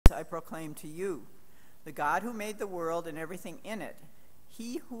I proclaim to you. The God who made the world and everything in it,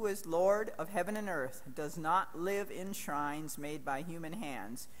 he who is Lord of heaven and earth, does not live in shrines made by human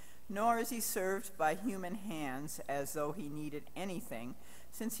hands, nor is he served by human hands as though he needed anything,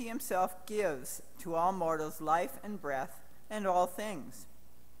 since he himself gives to all mortals life and breath and all things.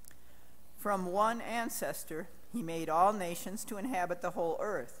 From one ancestor he made all nations to inhabit the whole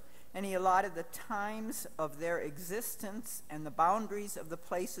earth, and he allotted the times of their existence and the boundaries of the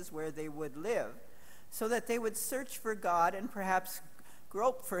places where they would live, so that they would search for God and perhaps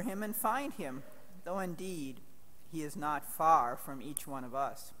grope for him and find him, though indeed he is not far from each one of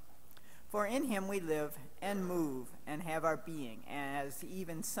us. For in him we live and move and have our being, as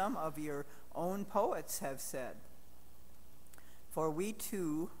even some of your own poets have said. For we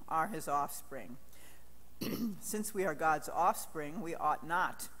too are his offspring. Since we are God's offspring, we ought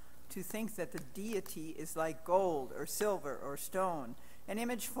not to think that the deity is like gold or silver or stone, an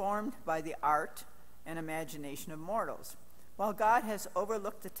image formed by the art and imagination of mortals. While God has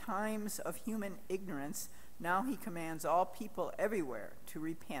overlooked the times of human ignorance, now he commands all people everywhere to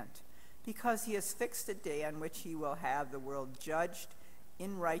repent, because he has fixed a day on which he will have the world judged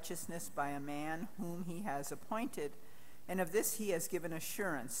in righteousness by a man whom he has appointed, and of this he has given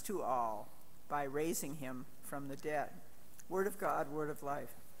assurance to all by raising him from the dead. Word of God, word of life.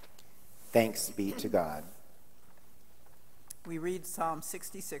 Thanks be to God. We read Psalm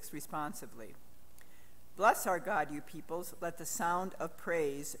 66 responsively. Bless our God, you peoples. Let the sound of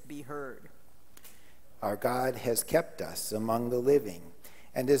praise be heard. Our God has kept us among the living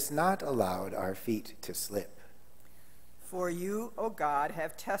and has not allowed our feet to slip. For you, O God,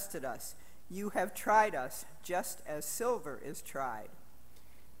 have tested us. You have tried us just as silver is tried.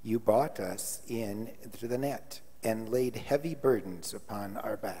 You brought us in to the net and laid heavy burdens upon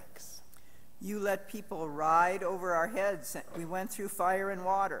our backs. You let people ride over our heads. We went through fire and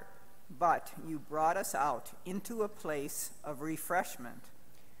water, but you brought us out into a place of refreshment.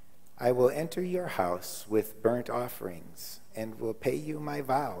 I will enter your house with burnt offerings and will pay you my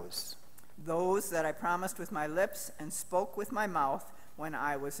vows, those that I promised with my lips and spoke with my mouth when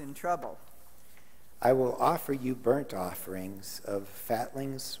I was in trouble. I will offer you burnt offerings of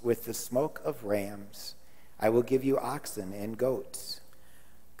fatlings with the smoke of rams. I will give you oxen and goats.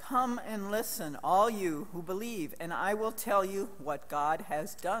 Come and listen, all you who believe, and I will tell you what God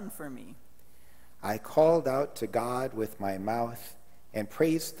has done for me. I called out to God with my mouth and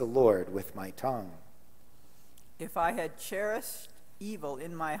praised the Lord with my tongue. If I had cherished evil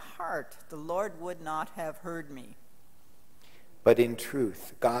in my heart, the Lord would not have heard me. But in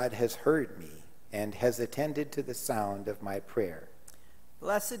truth, God has heard me and has attended to the sound of my prayer.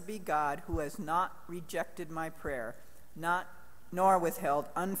 Blessed be God, who has not rejected my prayer, nor withheld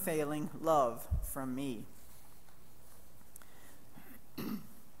unfailing love from me.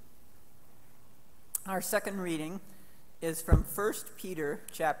 Our second reading is from 1 Peter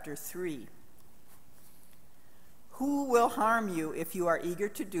chapter 3. Who will harm you if you are eager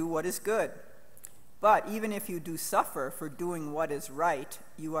to do what is good? But even if you do suffer for doing what is right,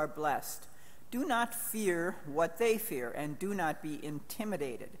 you are blessed. Do not fear what they fear, and do not be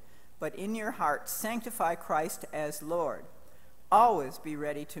intimidated, but in your heart sanctify Christ as Lord. Always be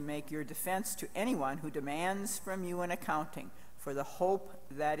ready to make your defense to anyone who demands from you an accounting for the hope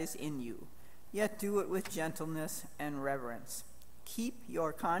that is in you, yet do it with gentleness and reverence. Keep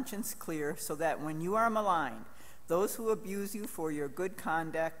your conscience clear so that when you are maligned, those who abuse you for your good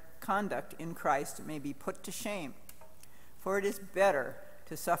conduct in Christ may be put to shame. For it is better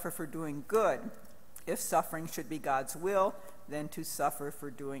to suffer for doing good, if suffering should be God's will, than to suffer for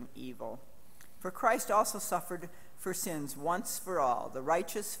doing evil. For Christ also suffered for sins once for all, the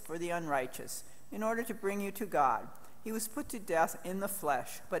righteous for the unrighteous, in order to bring you to God. He was put to death in the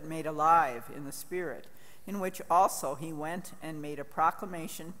flesh, but made alive in the Spirit, in which also he went and made a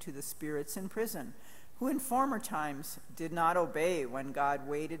proclamation to the spirits in prison, who in former times did not obey when God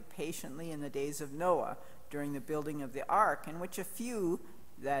waited patiently in the days of Noah during the building of the ark, in which a few,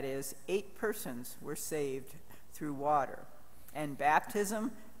 that is, 8 persons, were saved through water. And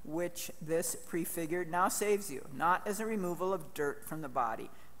baptism, which this prefigured, now saves you, not as a removal of dirt from the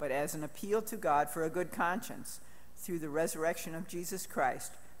body, but as an appeal to God for a good conscience, through the resurrection of Jesus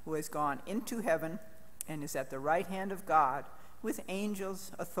Christ, who has gone into heaven and is at the right hand of God, with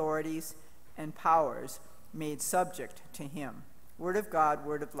angels, authorities, and powers made subject to him. Word of God,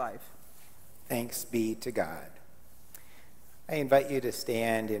 word of life. Thanks be to God. I invite you to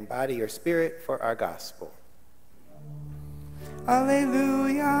stand in body or spirit for our gospel.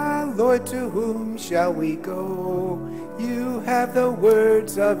 Alleluia, Lord, to whom shall we go? You have the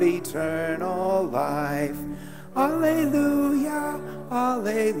words of eternal life. Alleluia,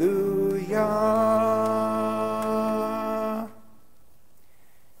 alleluia.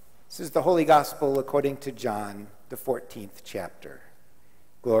 This is the Holy Gospel according to John, the 14th chapter.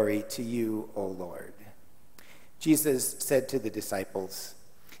 Glory to you, O Lord. Jesus said to the disciples,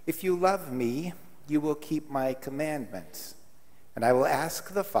 "If you love me, you will keep my commandments. And I will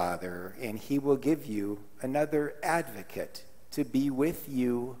ask the Father, and he will give you another advocate to be with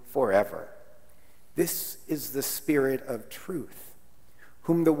you forever. This is the Spirit of truth,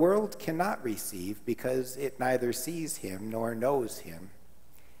 whom the world cannot receive because it neither sees him nor knows him.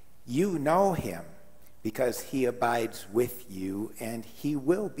 You know him because he abides with you, and he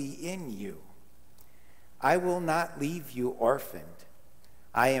will be in you. I will not leave you orphaned.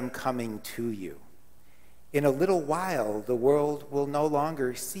 I am coming to you. In a little while, the world will no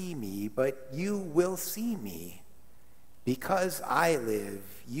longer see me, but you will see me. Because I live,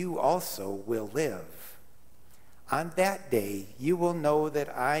 you also will live. On that day, you will know that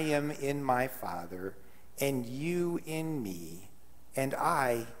I am in my Father, and you in me, and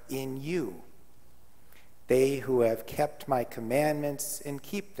I in you. They who have kept my commandments and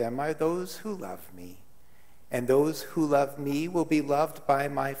keep them are those who love me, and those who love me will be loved by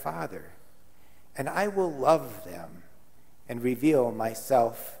my Father. And I will love them and reveal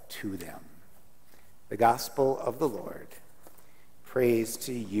myself to them." The Gospel of the Lord. Praise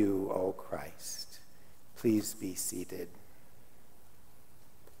to you, O Christ. Please be seated.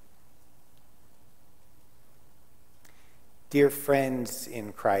 Dear friends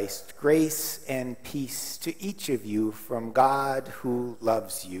in Christ, grace and peace to each of you from God who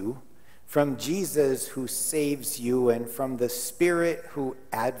loves you, from Jesus who saves you, and from the Spirit who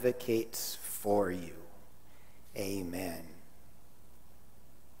advocates for you. Amen.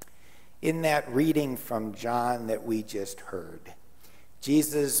 In that reading from John that we just heard,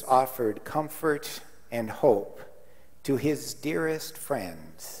 Jesus offered comfort and hope to his dearest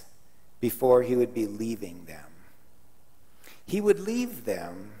friends before he would be leaving them. He would leave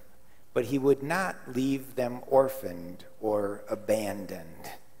them, but he would not leave them orphaned or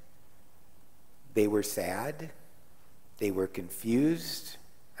abandoned. They were sad, they were confused,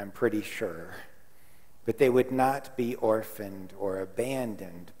 I'm pretty sure, but they would not be orphaned or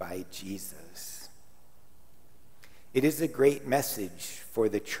abandoned by Jesus. It is a great message for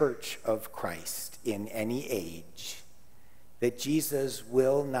the Church of Christ in any age that Jesus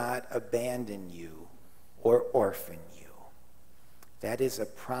will not abandon you or orphan you. That is a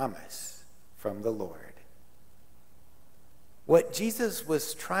promise from the Lord. What Jesus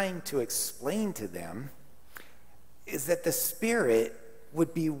was trying to explain to them is that the Spirit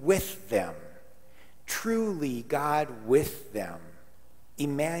would be with them, truly God with them,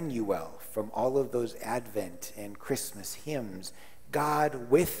 Emmanuel from all of those Advent and Christmas hymns, God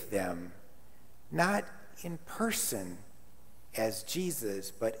with them, not in person as Jesus,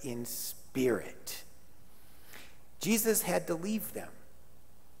 but in spirit. Jesus had to leave them.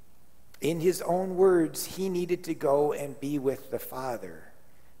 In his own words, he needed to go and be with the Father,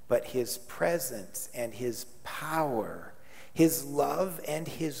 but his presence and his power, his love and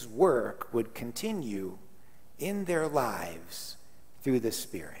his work would continue in their lives through the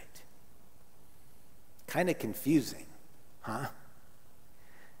Spirit. Kind of confusing, huh?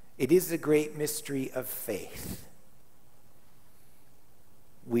 It is a great mystery of faith.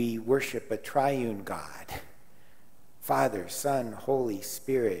 We worship a triune God, Father, Son, Holy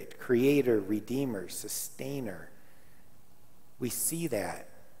Spirit, Creator, Redeemer, Sustainer. We see that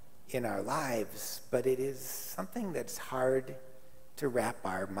in our lives, but it is something that's hard to wrap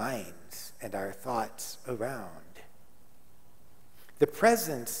our minds and our thoughts around. The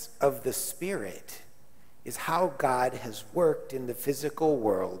presence of the Spirit is how God has worked in the physical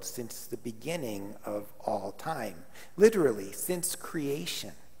world since the beginning of all time, literally since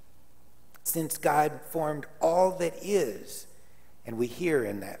creation, since God formed all that is. And we hear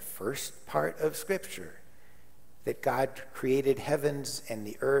in that first part of Scripture that God created heavens and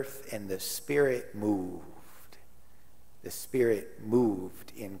the earth, and the Spirit moved. The Spirit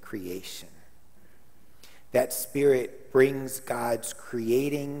moved in creation. That Spirit brings God's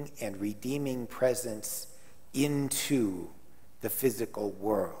creating and redeeming presence into the physical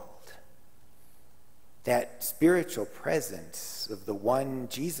world. That spiritual presence of the one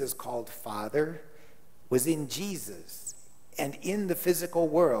Jesus called Father was in Jesus and in the physical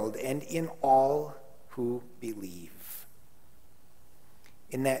world and in all who believe.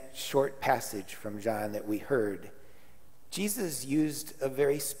 In that short passage from John that we heard, Jesus used a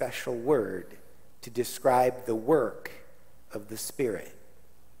very special word to describe the work of the Spirit.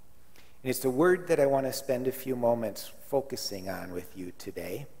 And it's a word that I want to spend a few moments focusing on with you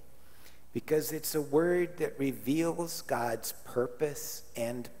today. because it's a word that reveals God's purpose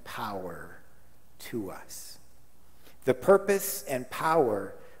and power to us. The purpose and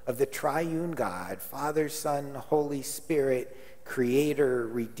power of the triune God, Father, Son, Holy Spirit, Creator,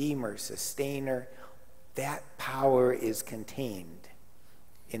 Redeemer, Sustainer, that power is contained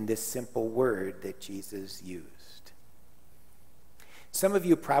in this simple word that Jesus used. Some of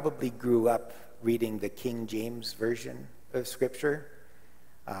you probably grew up reading the King James Version of Scripture.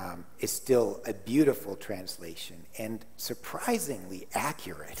 It's still a beautiful translation and surprisingly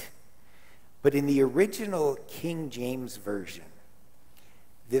accurate. But in the original King James Version,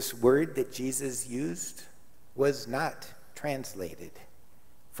 this word that Jesus used was not translated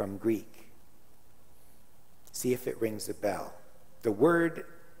from Greek. See if it rings a bell. The word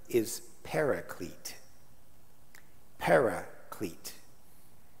is paraclete. Paraclete.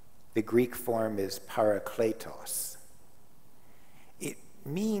 The Greek form is parakletos. It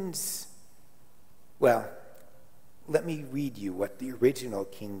means, well, let me read you what the original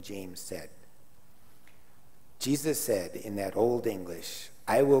King James said. Jesus said in that Old English,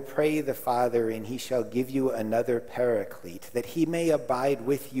 "I will pray the Father, and he shall give you another paraclete, that he may abide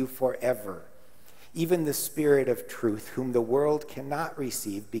with you forever, even the Spirit of truth, whom the world cannot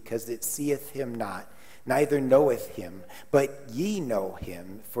receive, because it seeth him not, neither knoweth him. But ye know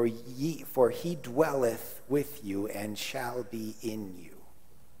him, for he dwelleth with you and shall be in you."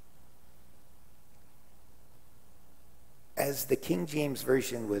 As the King James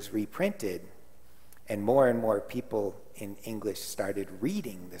Version was reprinted, and more people in English started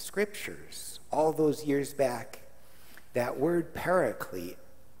reading the scriptures, all those years back, that word paraclete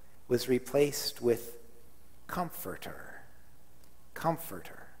was replaced with comforter.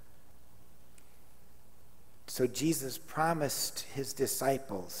 Comforter. So Jesus promised his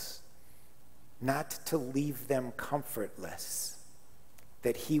disciples not to leave them comfortless,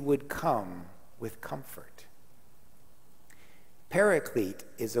 that he would come with comfort. Paraclete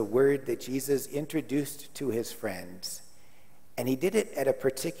is a word that Jesus introduced to his friends, and he did it at a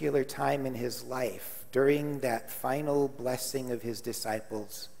particular time in his life. During that final blessing of his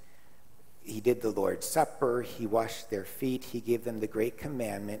disciples, he did the Lord's Supper, he washed their feet, he gave them the great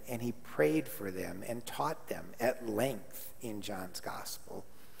commandment, and he prayed for them and taught them at length in John's Gospel.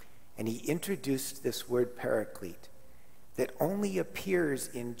 And he introduced this word paraclete that only appears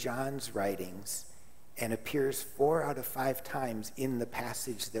in John's writings and appears 4 out of 5 times in the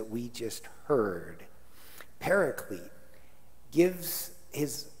passage that we just heard. Paraclete gives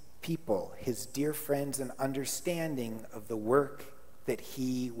his people, his dear friends, an understanding of the work that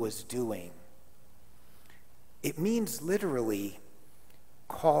he was doing. It means literally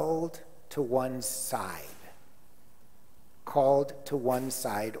called to one's side. Called to one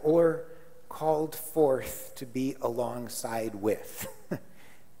side, or called forth to be alongside with.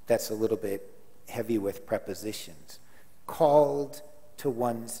 That's a little bit heavy with prepositions. Called to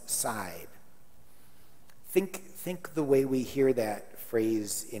one's side. Think the way we hear that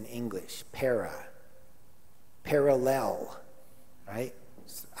phrase in English, parallel, right?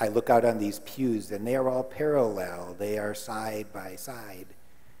 I look out on these pews and they are all parallel. They are side by side.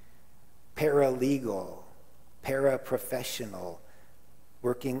 Paralegal, paraprofessional,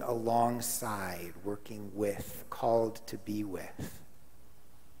 working alongside, working with, called to be with.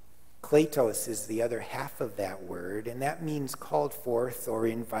 Kletos is the other half of that word, and that means called forth or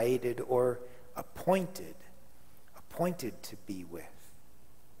invited or appointed to be with.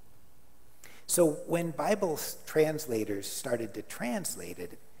 So when Bible translators started to translate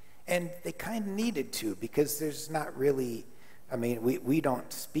it, and they kind of needed to, because there's not really, we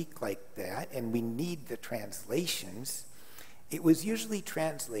don't speak like that, and we need the translations. It was usually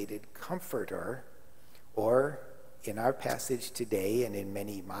translated comforter, or in our passage today and in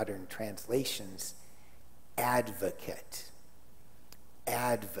many modern translations, advocate.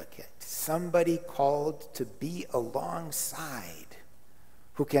 Advocate. Somebody called to be alongside,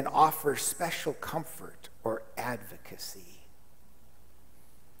 who can offer special comfort or advocacy.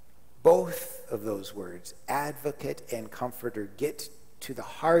 Both of those words, advocate and comforter, get to the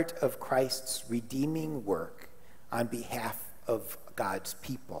heart of Christ's redeeming work on behalf of God's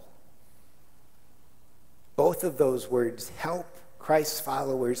people. Both of those words help Christ's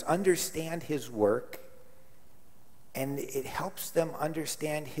followers understand his work, and it helps them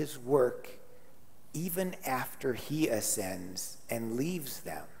understand his work even after he ascends and leaves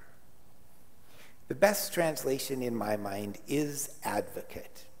them. The best translation in my mind is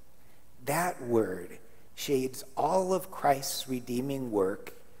advocate. That word shades all of Christ's redeeming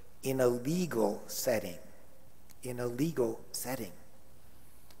work in a legal setting. In a legal setting.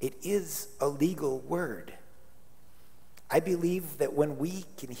 It is a legal word. I believe that when we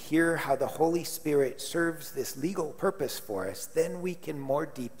can hear how the Holy Spirit serves this legal purpose for us, then we can more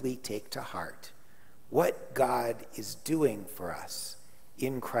deeply take to heart what God is doing for us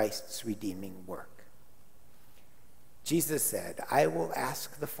in Christ's redeeming work. Jesus said, I will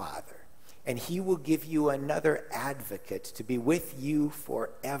ask the Father, and he will give you another advocate to be with you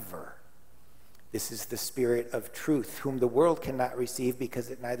forever. This is the Spirit of truth, whom the world cannot receive because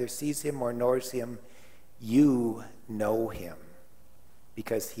it neither sees him or knows him. You know him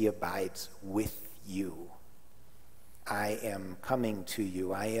because he abides with you. I am coming to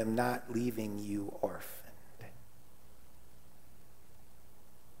you. I am not leaving you orphaned.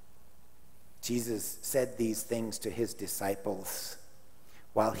 Jesus said these things to his disciples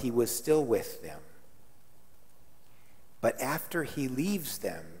while he was still with them. But after he leaves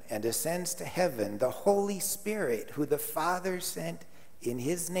them and ascends to heaven, the Holy Spirit, who the Father sent in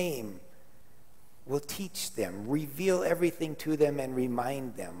his name, will teach them, reveal everything to them, and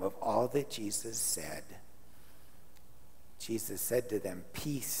remind them of all that Jesus said. Jesus said to them,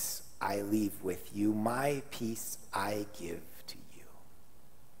 peace I leave with you, my peace I give to you.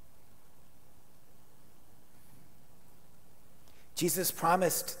 Jesus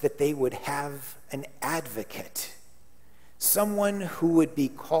promised that they would have an advocate, someone who would be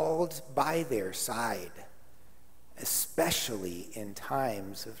called by their side, especially in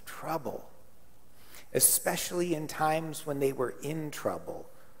times of trouble, especially in times when they were in trouble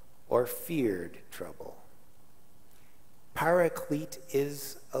or feared trouble. Paraclete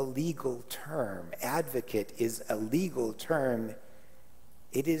is a legal term. Advocate is a legal term.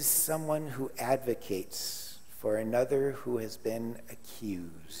 It is someone who advocates for another who has been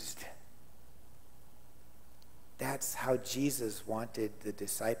accused. That's how Jesus wanted the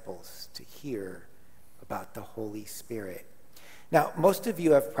disciples to hear about the Holy Spirit. Now, most of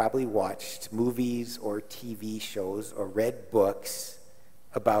you have probably watched movies or TV shows or read books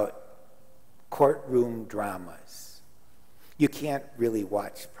about courtroom dramas. You can't really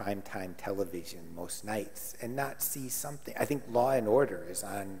watch primetime television most nights and not see something. I think Law and Order is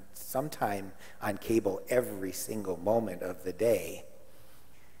on sometime on cable every single moment of the day.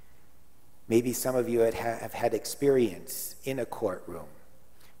 Maybe some of you have had experience in a courtroom.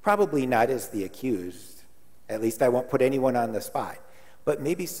 Probably not as the accused. At least I won't put anyone on the spot. But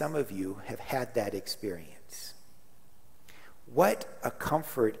maybe some of you have had that experience. What a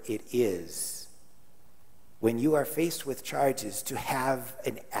comfort it is when you are faced with charges to have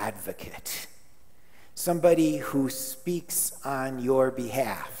an advocate, somebody who speaks on your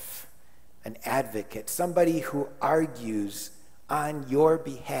behalf, an advocate, somebody who argues on your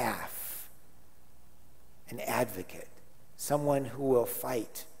behalf, an advocate, someone who will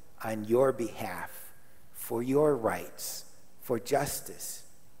fight on your behalf for your rights, for justice,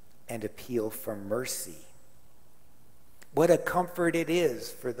 and appeal for mercy. What a comfort it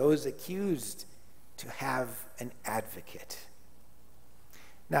is for those accused to have an advocate.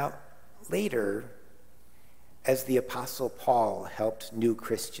 Now, later, as the Apostle Paul helped new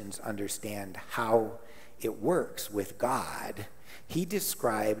Christians understand how it works with God, he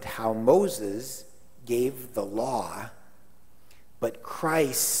described how Moses gave the law, but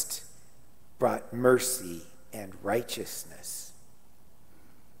Christ brought mercy and righteousness.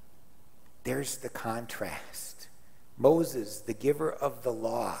 There's the contrast. Moses, the giver of the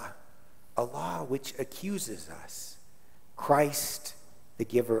law, a law which accuses us. Christ, the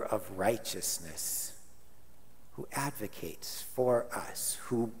giver of righteousness, who advocates for us,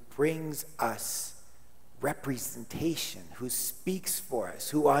 who brings us representation, who speaks for us,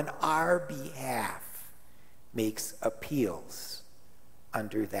 who on our behalf makes appeals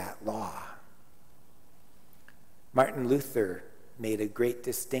under that law. Martin Luther made a great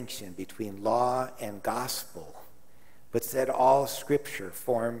distinction between law and gospel, but said all Scripture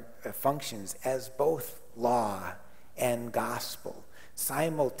functions as both law and gospel,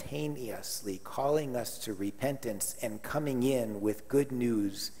 simultaneously calling us to repentance and coming in with good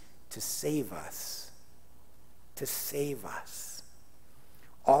news to save us. To save us.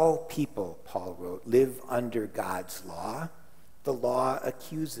 All people, Paul wrote, live under God's law. The law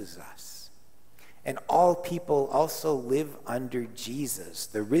accuses us. And all people also live under Jesus,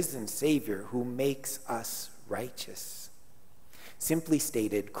 the risen Savior who makes us righteous. Simply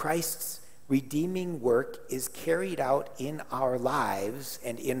stated, Christ's redeeming work is carried out in our lives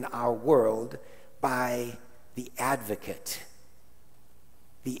and in our world by the advocate,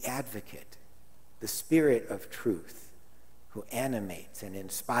 the Spirit of truth, who animates and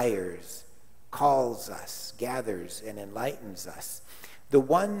inspires, calls us, gathers and enlightens us. The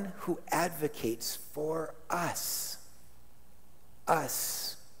one who advocates for us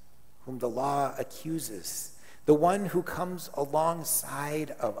whom the law accuses, the the one who comes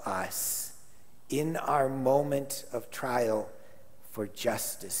alongside of us in our moment of trial for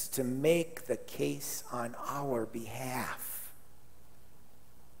justice, to make the case on our behalf.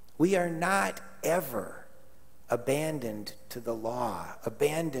 We are not ever abandoned to the law,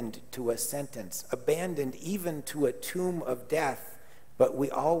 abandoned to a sentence, abandoned even to a tomb of death, but we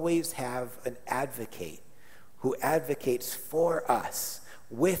always have an advocate who advocates for us,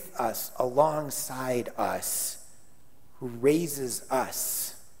 with us, alongside us, who raises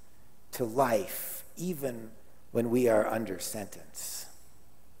us to life even when we are under sentence.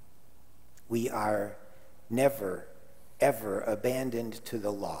 We are never, ever abandoned to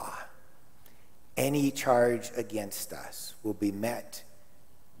the law. Any charge against us will be met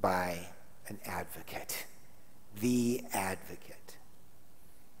by an advocate, the advocate.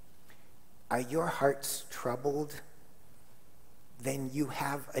 Are your hearts troubled? Then you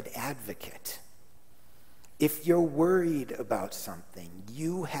have an advocate. If you're worried about something,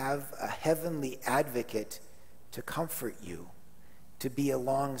 you have a heavenly advocate to comfort you, to be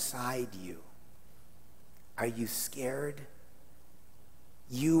alongside you. Are you scared?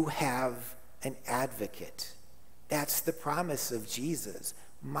 You have an advocate. That's the promise of Jesus.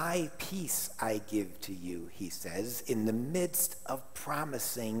 My peace I give to you, he says, in the midst of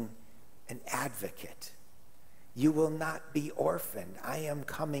promising an advocate. You will not be orphaned. I am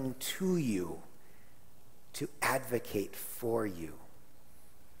coming to you to advocate for you.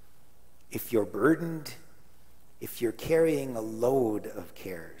 If you're burdened, if you're carrying a load of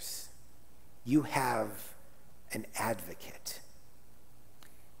cares, you have an advocate.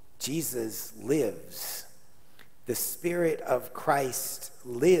 Jesus lives. The Spirit of Christ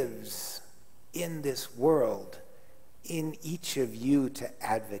lives in this world, in each of you to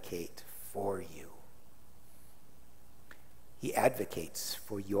advocate for you. He advocates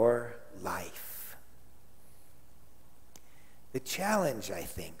for your life. The challenge, I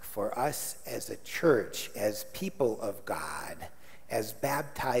think, for us as a church, as people of God, as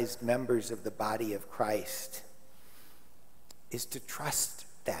baptized members of the body of Christ, is to trust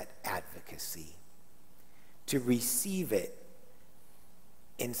that advocacy, to receive it,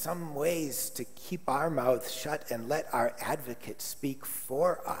 in some ways to keep our mouths shut and let our advocate speak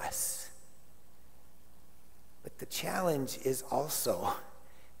for us. But the challenge is also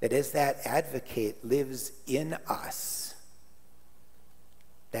that as that advocate lives in us,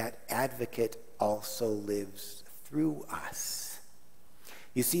 that advocate also lives through us.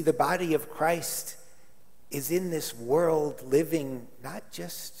 You see, the body of Christ is in this world living not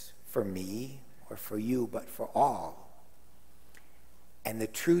just for me or for you, but for all. And the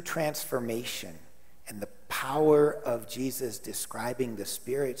true transformation and the power of Jesus describing the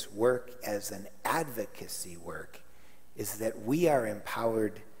Spirit's work as an advocacy work is that we are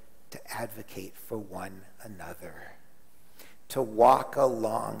empowered to advocate for one another, to walk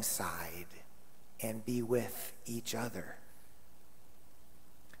alongside and be with each other.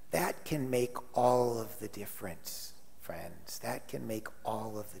 That can make all of the difference, friends. That can make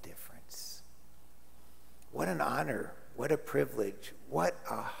all of the difference. What an honor, what a privilege, what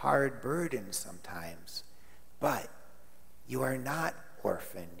a hard burden sometimes. But you are not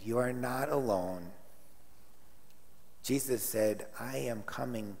orphaned. You are not alone. Jesus said, I am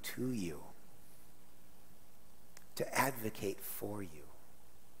coming to you to advocate for you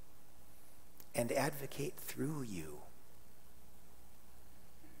and advocate through you.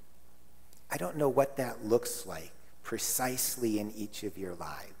 I don't know what that looks like precisely in each of your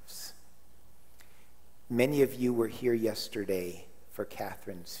lives. Many of you were here yesterday for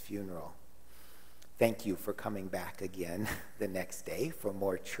Catherine's funeral. Thank you for coming back again the next day for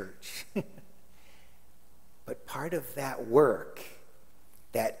more church. But part of that work,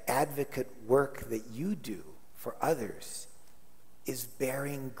 that advocate work that you do for others, is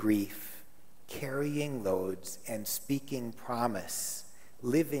bearing grief, carrying loads, and speaking promise,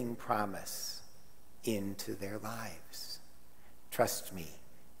 living promise into their lives. Trust me,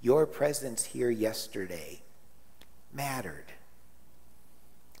 your presence here yesterday mattered.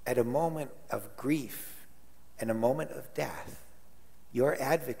 At a moment of grief and a moment of death, your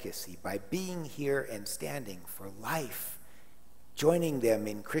advocacy by being here and standing for life, joining them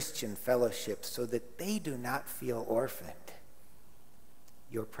in Christian fellowship so that they do not feel orphaned,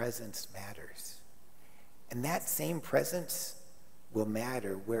 your presence matters. And that same presence will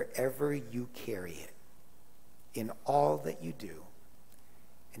matter wherever you carry it, in all that you do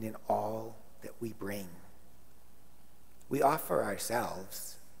and in all that we bring. We offer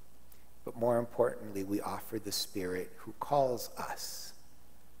ourselves, but more importantly, we offer the Spirit who calls us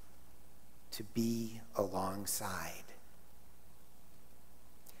to be alongside.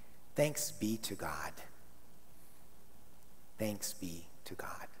 Thanks be to God Thanks be to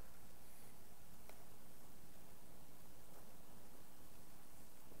God.